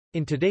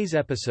In today's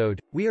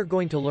episode, we are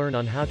going to learn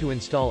on how to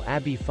install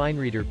ABBYY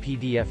FineReader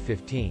PDF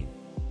 15.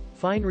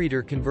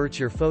 FineReader converts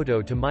your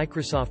photo to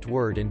Microsoft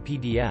Word and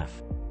PDF.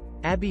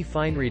 ABBYY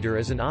FineReader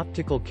is an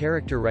optical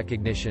character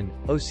recognition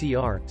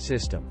 (OCR)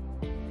 system.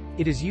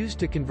 It is used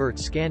to convert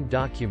scanned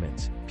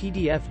documents,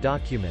 PDF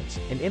documents,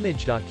 and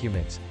image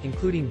documents,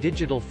 including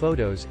digital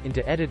photos,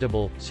 into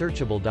editable,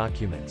 searchable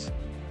documents.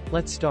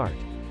 Let's start.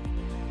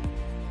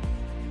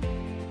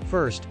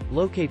 First,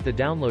 locate the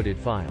downloaded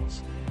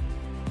files.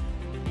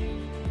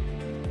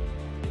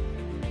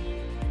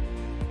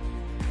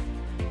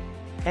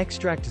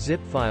 Extract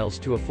zip files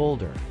to a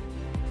folder.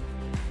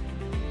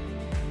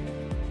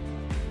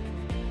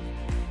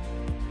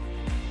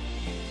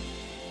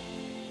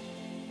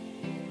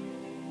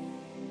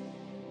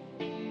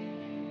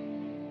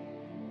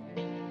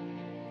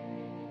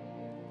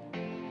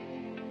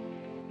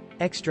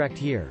 Extract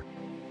here.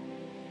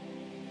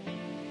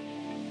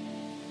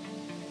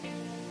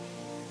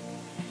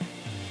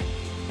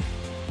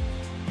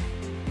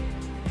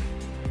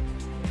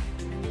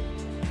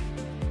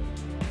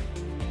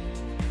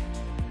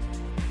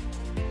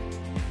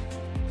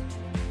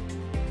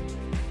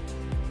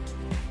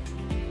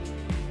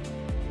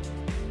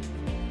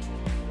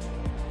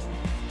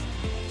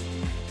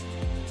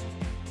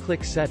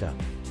 Click Setup.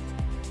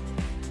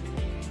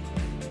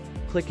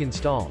 Click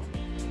Install.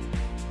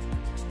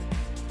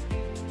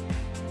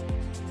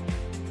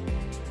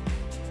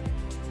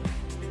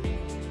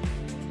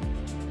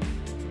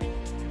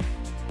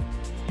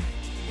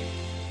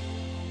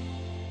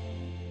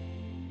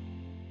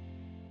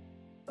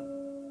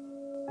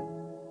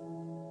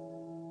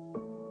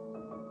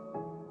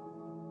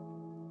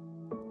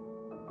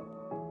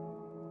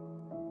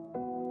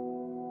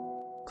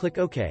 Click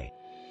OK.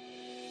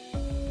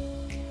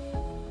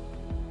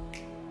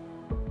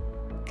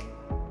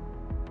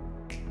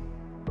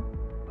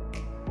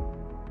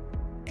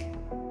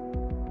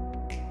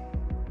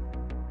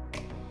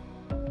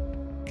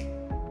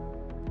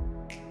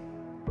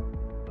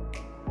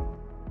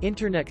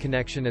 Internet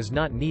connection is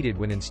not needed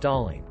when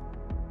installing.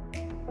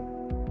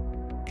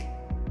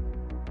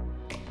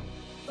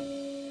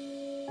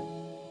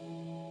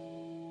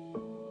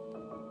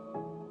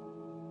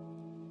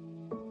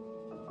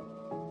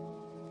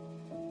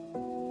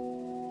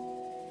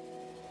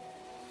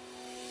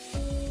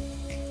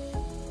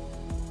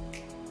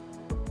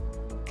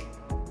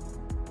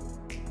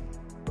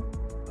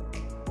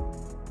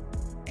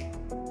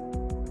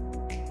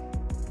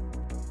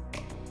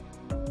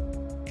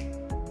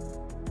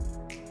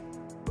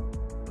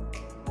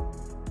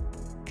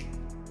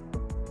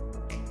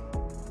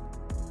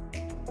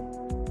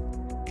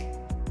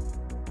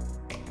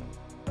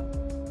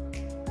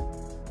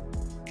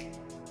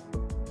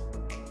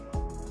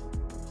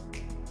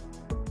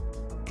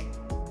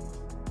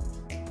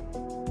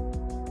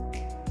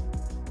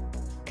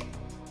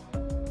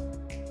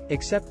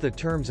 Accept the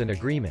terms and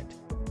agreement.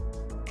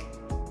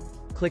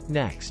 Click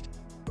Next.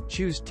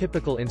 Choose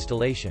Typical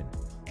installation.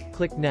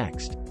 Click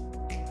Next.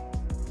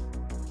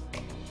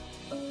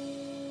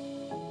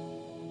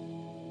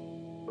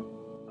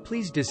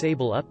 Please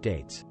disable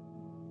updates.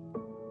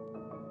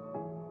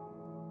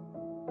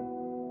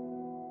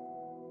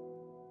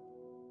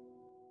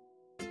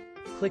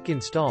 Click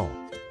Install.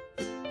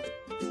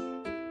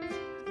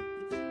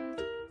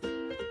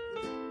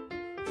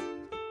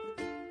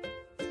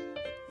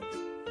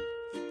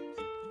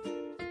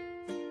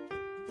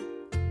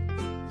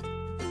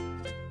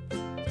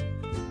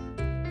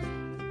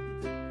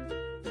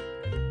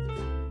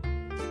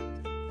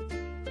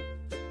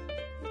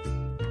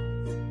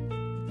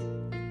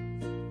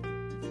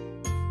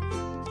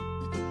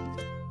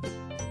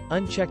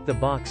 Uncheck the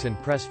box and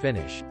press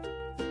Finish.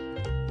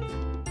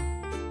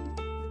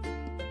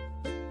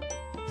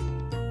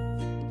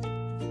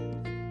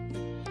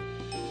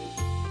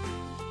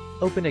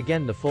 Open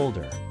again the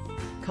folder.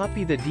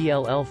 Copy the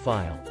DLL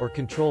file, or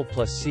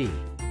Ctrl+C.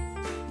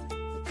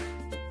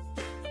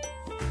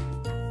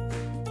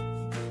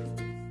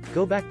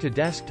 Go back to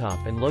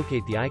Desktop and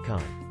locate the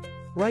icon.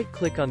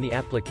 Right-click on the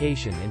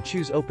application and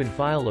choose Open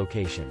File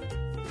Location.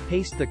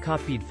 Paste the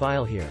copied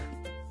file here.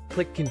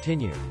 Click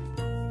Continue.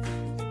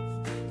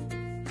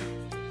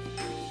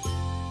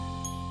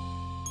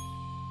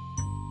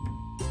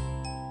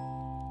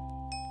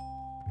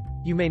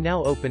 You may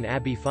now open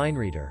ABBYY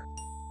FineReader.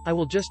 I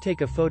will just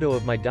take a photo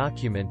of my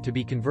document to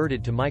be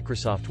converted to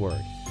Microsoft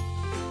Word.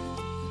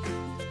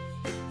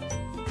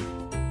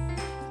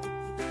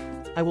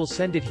 I will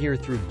send it here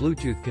through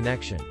Bluetooth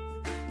connection.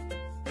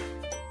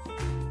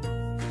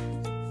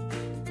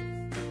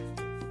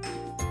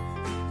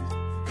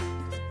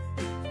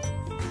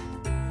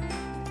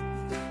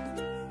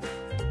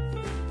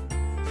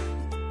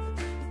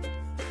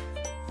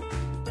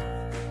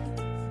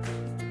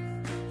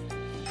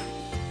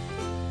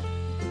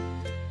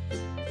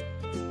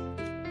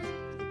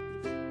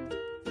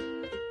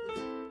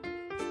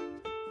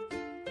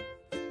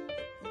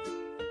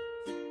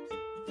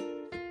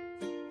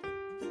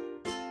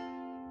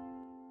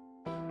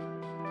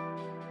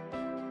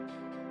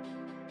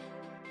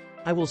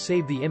 I will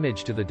save the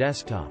image to the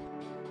desktop.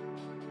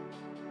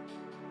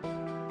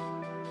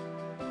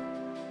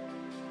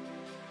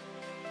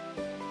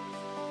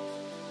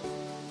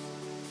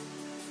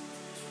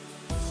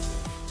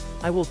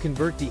 I will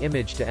convert the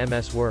image to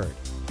MS Word.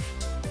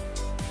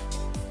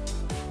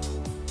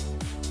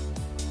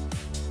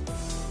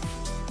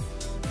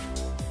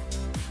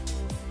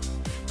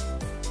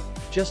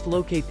 Just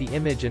locate the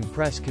image and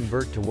press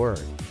Convert to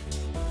Word.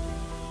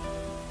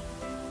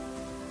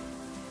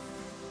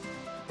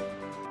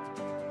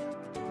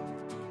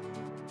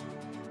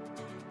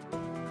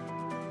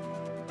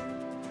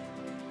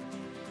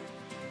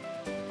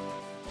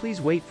 Please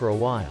wait for a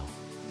while.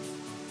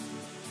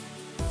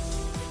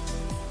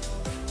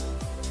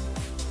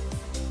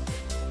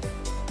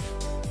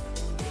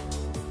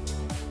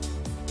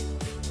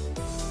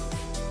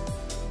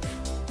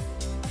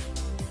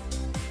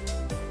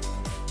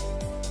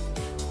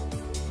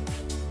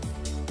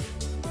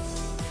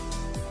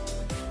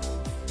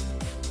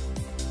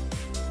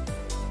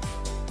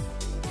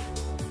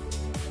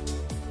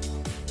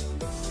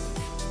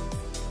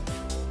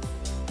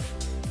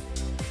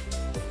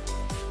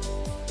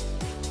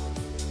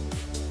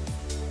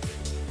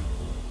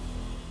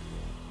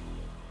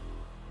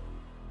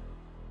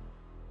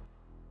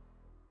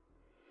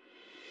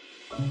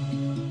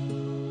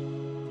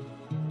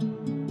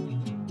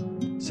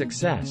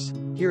 Success!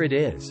 Here it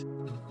is.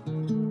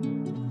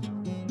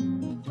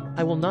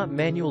 I will not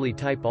manually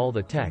type all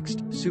the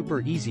text,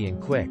 super easy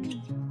and quick.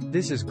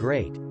 This is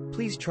great.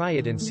 Please try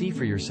it and see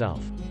for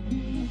yourself.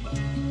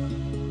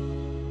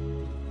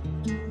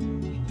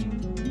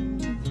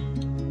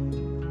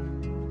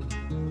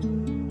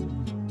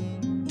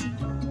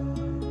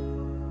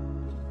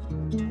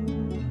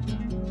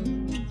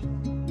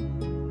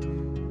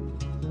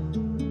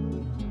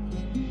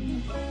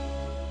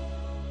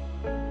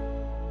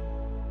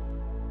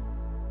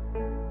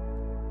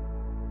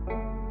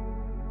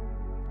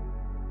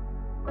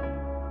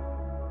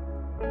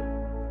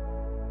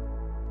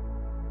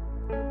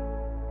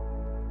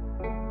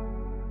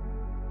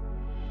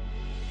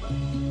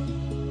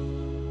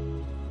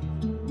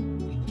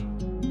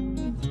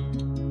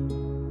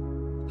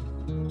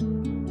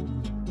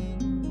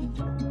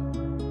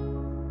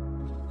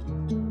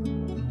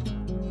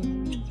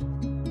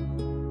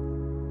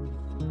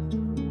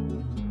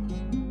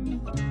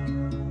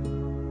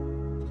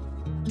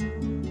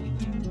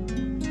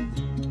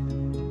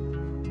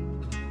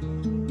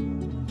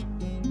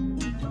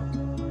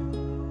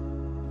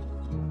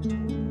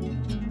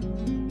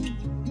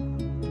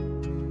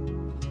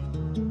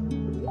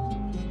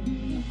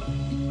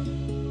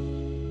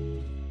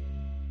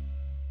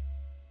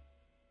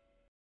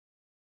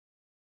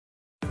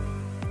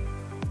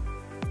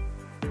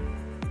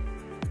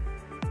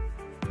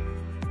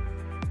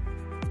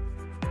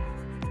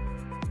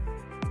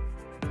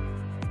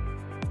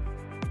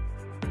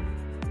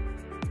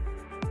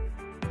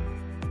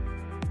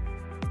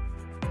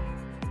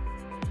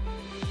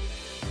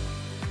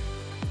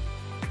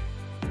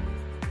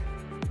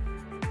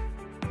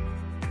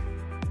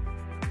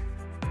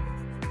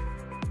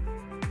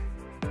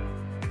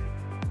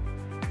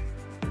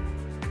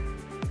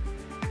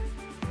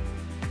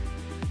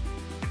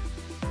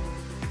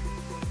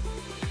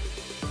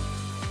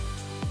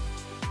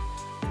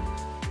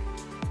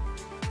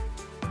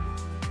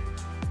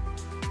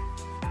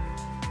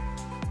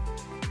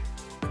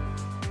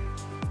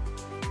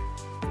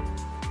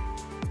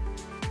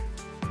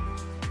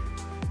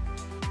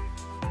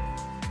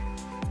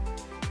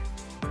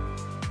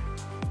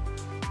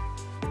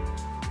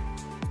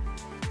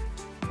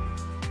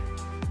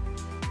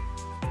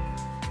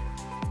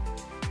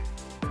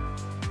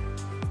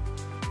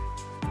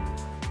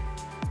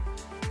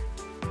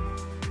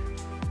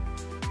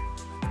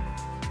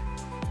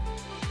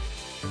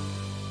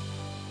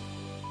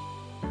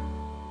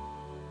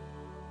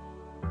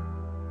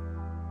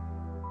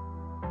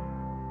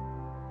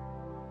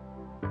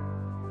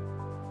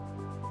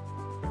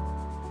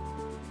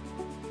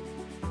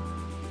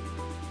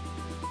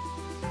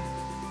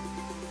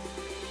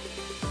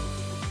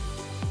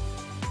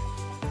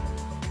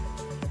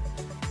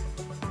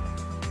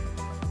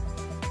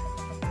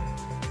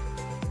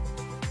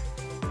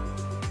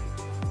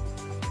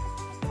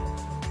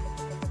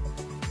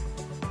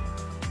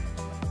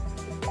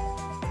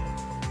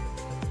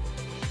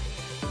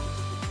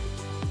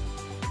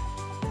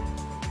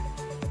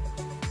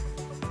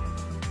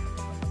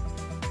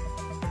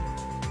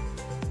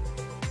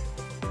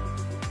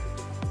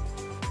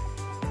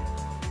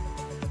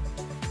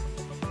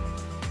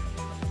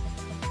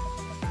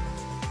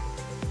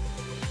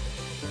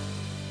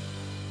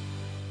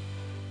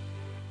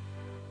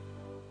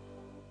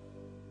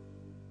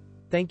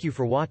 Thank you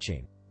for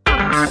watching.